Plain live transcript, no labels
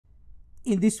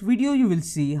In this video, you will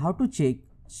see how to check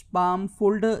spam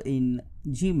folder in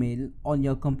Gmail on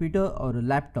your computer or a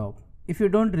laptop. If you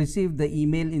don't receive the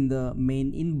email in the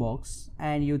main inbox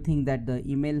and you think that the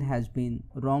email has been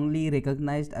wrongly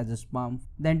recognized as a spam,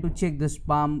 then to check the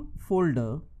spam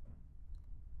folder,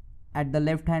 at the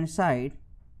left hand side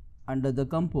under the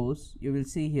compose, you will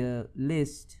see here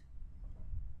list.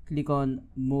 Click on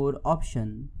more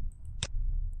option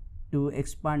to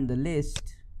expand the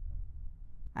list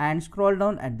and scroll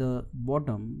down at the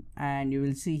bottom and you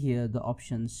will see here the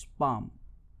option spam.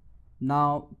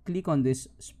 Now click on this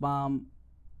spam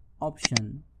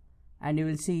option and you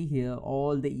will see here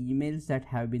all the emails that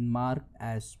have been marked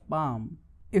as spam.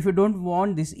 If you don't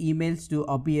want these emails to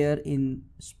appear in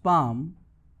spam,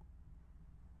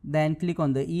 then click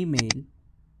on the email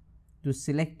to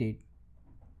select it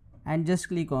and just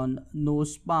click on no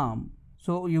spam.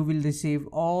 So you will receive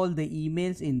all the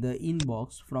emails in the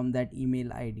inbox from that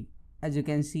email ID. As you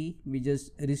can see, we just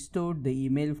restored the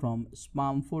email from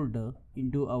spam folder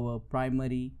into our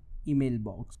primary email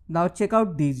box. Now check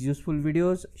out these useful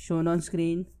videos shown on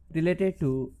screen related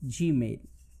to Gmail.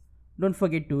 Don't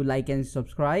forget to like and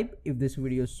subscribe if this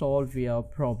video solved your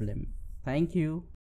problem. Thank you.